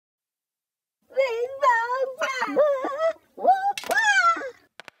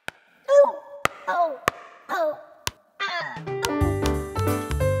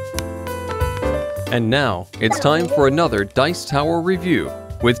And now, it's time for another Dice Tower review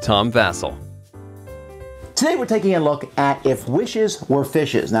with Tom Vasel. Today we're taking a look at If Wishes Were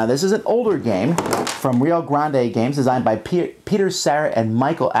Fishes. Now this is an older game from Rio Grande Games designed by Peter Sarah and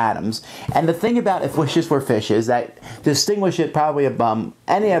Michael Adams. And the thing about If Wishes Were Fishes that distinguish it probably above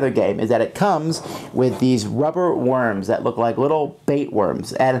any other game is that it comes with these rubber worms that look like little bait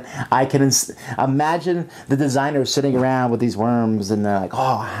worms. And I can imagine the designers sitting around with these worms and they're like,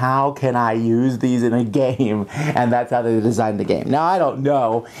 oh, how can I use these in a game? And that's how they designed the game. Now I don't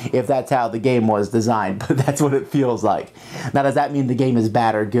know if that's how the game was designed, but that's what it feels like. Now, does that mean the game is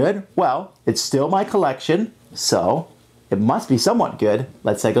bad or good? Well, it's still my collection, so it must be somewhat good.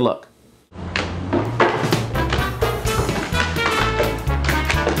 Let's take a look.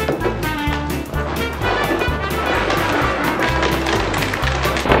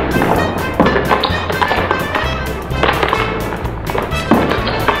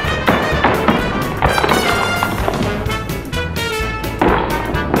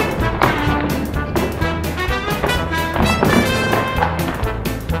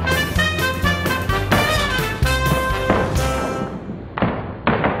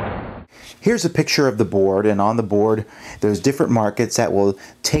 Here's a picture of the board, and on the board there's different markets that will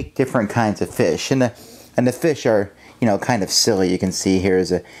take different kinds of fish, and the fish are, you know, kind of silly. You can see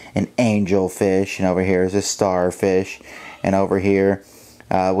here's an angel fish, and over here is a starfish, and over here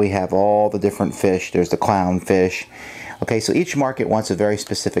we have all the different fish. There's the clownfish. Okay, so each market wants a very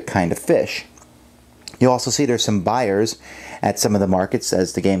specific kind of fish. You'll also see there's some buyers at some of the markets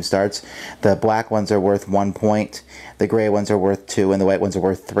as the game starts. The black ones are worth 1 point, the gray ones are worth 2, and the white ones are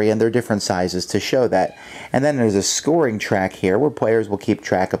worth 3, and they're different sizes to show that. And then there's a scoring track here where players will keep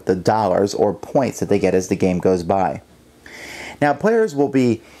track of the dollars or points that they get as the game goes by. Now, players will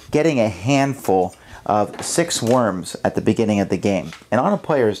be getting a handful of 6 worms at the beginning of the game. And on a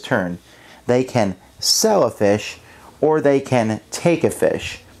player's turn, they can sell a fish or they can take a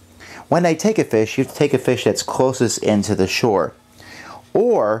fish. When they take a fish, you have to take a fish that's closest into the shore.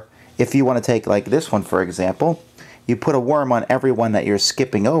 Or, if you want to take like this one for example, you put a worm on every one that you're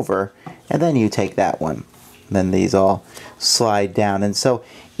skipping over, and then you take that one. Then these all slide down, and so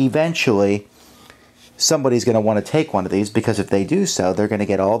eventually somebody's going to want to take one of these, because if they do so, they're going to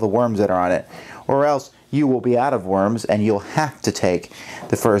get all the worms that are on it. Or else you will be out of worms and you'll have to take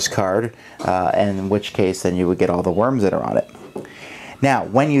the first card, and in which case then you would get all the worms that are on it. Now,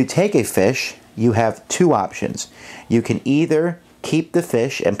 when you take a fish, you have 2 options. You can either keep the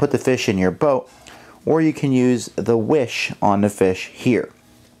fish and put the fish in your boat, or you can use the wish on the fish here.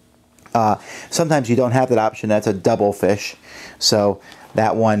 Sometimes you don't have that option. That's a double fish, so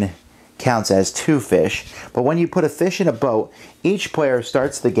that one counts as 2 fish. But when you put a fish in a boat, each player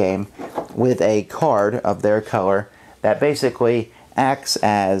starts the game with a card of their color that basically acts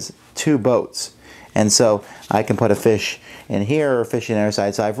as 2 boats. And so I can put a fish in here or a fish in the other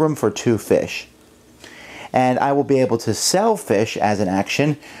side, so I have room for 2 fish. And I will be able to sell fish as an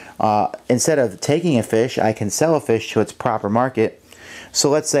action. Instead of taking a fish, I can sell a fish to its proper market. So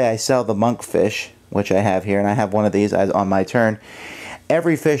let's say I sell the monkfish, which I have here, and I have one of these on my turn.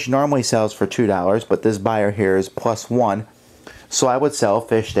 Every fish normally sells for $2, but this buyer here is +1. So I would sell a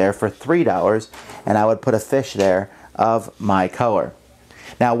fish there for $3, and I would put a fish there of my color.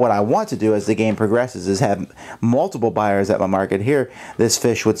 Now, what I want to do as the game progresses is have multiple buyers at my market. Here, this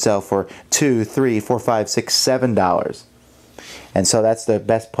fish would sell for $2, $3, $4, $5, $6, $7. And so that's the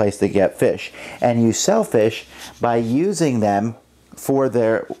best place to get fish. And you sell fish by using them for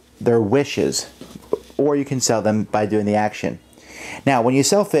their wishes, or you can sell them by doing the action. Now, when you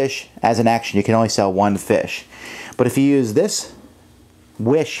sell fish as an action, you can only sell 1 fish. But if you use this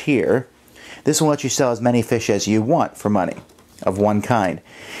wish here, this will let you sell as many fish as you want for money of one kind.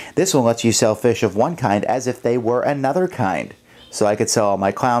 This will let you sell fish of one kind as if they were another kind. So I could sell all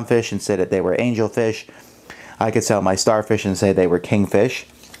my clownfish and say that they were angelfish. I could sell my starfish and say they were kingfish.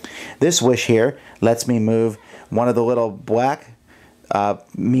 This wish here lets me move one of the little black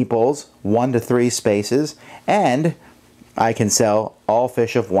meeples 1 to 3 spaces, and I can sell all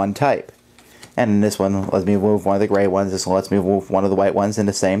fish of one type. And this one lets me move one of the gray ones. This one lets me move one of the white ones, and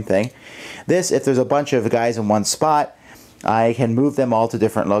the same thing. This, if there's a bunch of guys in one spot, I can move them all to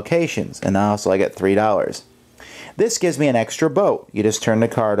different locations, and also I get $3. This gives me an extra boat. You just turn the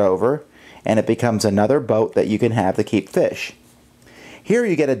card over, and it becomes another boat that you can have to keep fish. Here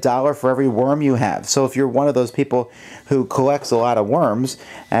you get $1 for every worm you have. So if you're one of those people who collects a lot of worms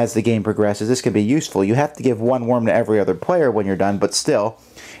as the game progresses, this can be useful. You have to give 1 worm to every other player when you're done, but still,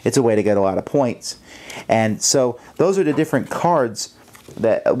 it's a way to get a lot of points. And so those are the different cards,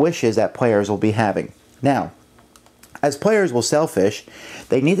 that wishes that players will be having. Now, As players will sell fish,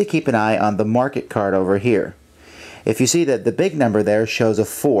 they need to keep an eye on the market card over here. If you see that the big number there shows a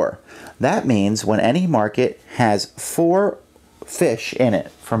 4, that means when any market has 4 fish in it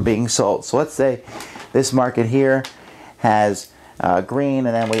from being sold. So let's say this market here has green,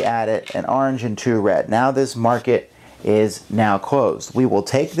 and then we add it an orange and 2 red. Now this market is now closed. We will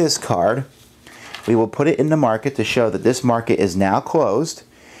take this card, we will put it in the market to show that this market is now closed,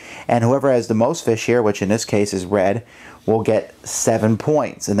 and whoever has the most fish here, which in this case is red, will get 7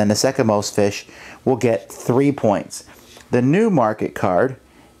 points, and then the second most fish will get 3 points. The new market card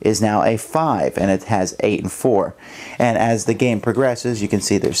is now a 5, and it has 8 and 4. And as the game progresses, you can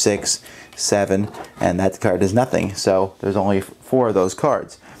see there's 6, 7, and that card is nothing. So there's only 4 of those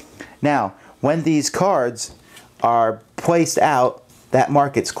cards. Now, when these cards are placed out, that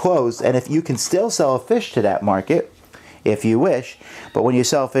market's closed, and if you can still sell a fish to that market, if you wish, but when you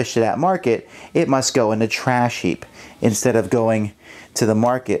sell fish to that market, it must go in the trash heap instead of going to the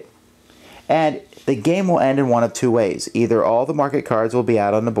market. And the game will end in one of 2 ways. Either all the market cards will be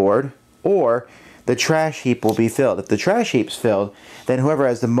out on the board, or the trash heap will be filled. If the trash heap's filled, then whoever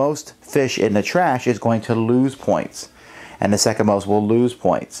has the most fish in the trash is going to lose points, and the second most will lose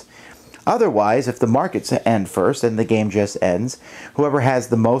points. Otherwise, if the markets end first and the game just ends, whoever has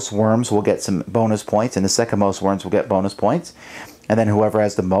the most worms will get some bonus points, and the second most worms will get bonus points. And then whoever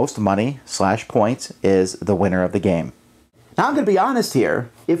has the most money / points is the winner of the game. Now I'm going to be honest here.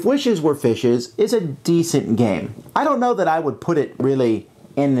 If Wishes Were Fishes is a decent game. I don't know that I would put it really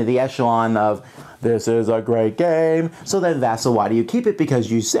in the echelon of this is a great game. So then, Vasel, why do you keep it? Because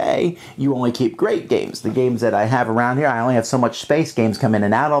you say you only keep great games. The games that I have around here, I only have so much space. Games come in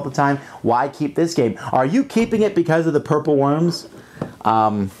and out all the time. Why keep this game? Are you keeping it because of the purple worms?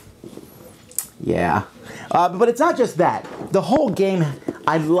 Yeah. But it's not just that. The whole game,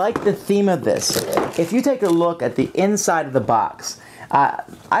 I like the theme of this. If you take a look at the inside of the box, I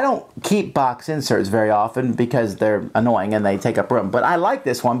don't keep box inserts very often because they're annoying and they take up room. But I like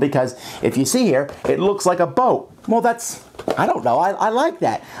this one because if you see here, it looks like a boat. Well, that's, I don't know, I like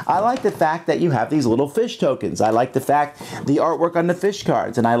that. I like the fact that you have these little fish tokens. I like the fact, the artwork on the fish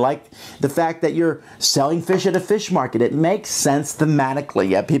cards. And I like the fact that you're selling fish at a fish market. It makes sense thematically.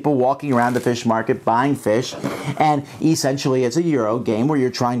 You have people walking around the fish market buying fish. And essentially it's a Euro game where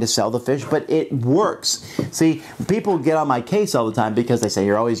you're trying to sell the fish, but it works. See, people get on my case all the time because they say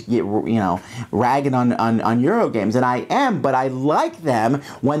you're always, ragging on Euro games. And I am, but I like them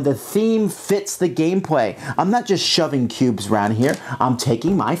when the theme fits the gameplay. I'm not just shoving cubes around here. I'm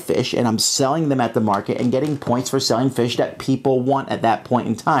taking my fish and I'm selling them at the market and getting points for selling fish that people want at that point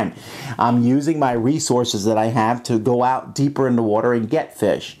in time. I'm using my resources that I have to go out deeper in the water and get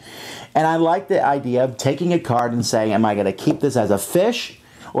fish. And I like the idea of taking a card and saying, am I going to keep this as a fish?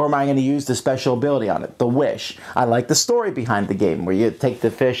 Or am I going to use the special ability on it, the wish? I like the story behind the game where you take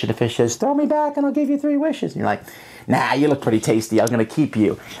the fish and the fish says, throw me back and I'll give you 3 wishes. And you're like, nah, you look pretty tasty. I'm going to keep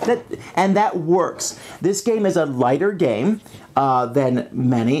you. And that works. This game is a lighter game than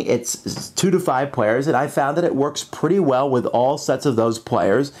many. It's 2 to 5 players, and I found that it works pretty well with all sets of those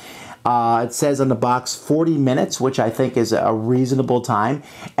players. It says on the box 40 minutes, which I think is a reasonable time.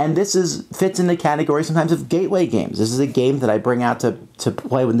 And this fits in the category sometimes of gateway games. This is a game that I bring out to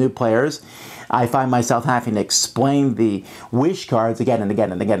play with new players. I find myself having to explain the wish cards again and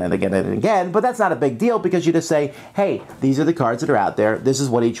again and again and again and again, but that's not a big deal because you just say, hey, these are the cards that are out there. This is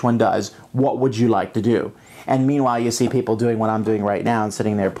what each one does. What would you like to do? And meanwhile, you see people doing what I'm doing right now and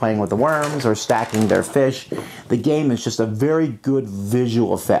sitting there playing with the worms or stacking their fish. The game is just a very good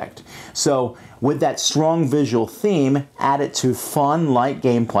visual effect. So with that strong visual theme, add it to fun, light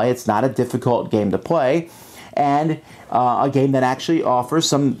gameplay. It's not a difficult game to play. And a game that actually offers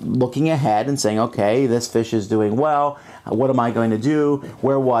some looking ahead and saying, okay, this fish is doing well. What am I going to do?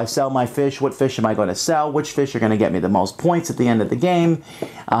 Where will I sell my fish? What fish am I going to sell? Which fish are going to get me the most points at the end of the game?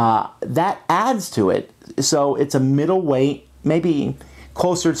 That adds to it. So it's a middleweight, maybe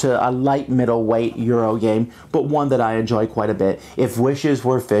closer to a light middleweight Euro game, but one that I enjoy quite a bit. If Wishes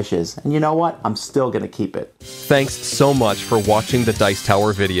Were Fishes. And you know what? I'm still going to keep it. Thanks so much for watching the Dice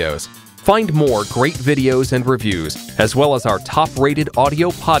Tower videos. Find more great videos and reviews, as well as our top-rated audio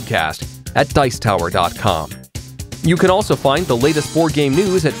podcast at Dicetower.com. You can also find the latest board game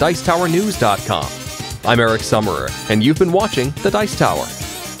news at Dicetowernews.com. I'm Eric Summerer, and you've been watching The Dice Tower.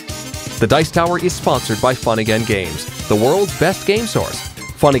 The Dice Tower is sponsored by Fun Again Games, the world's best game source.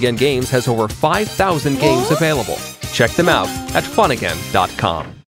 Fun Again Games has over 5,000 games available. Check them out at funagain.com.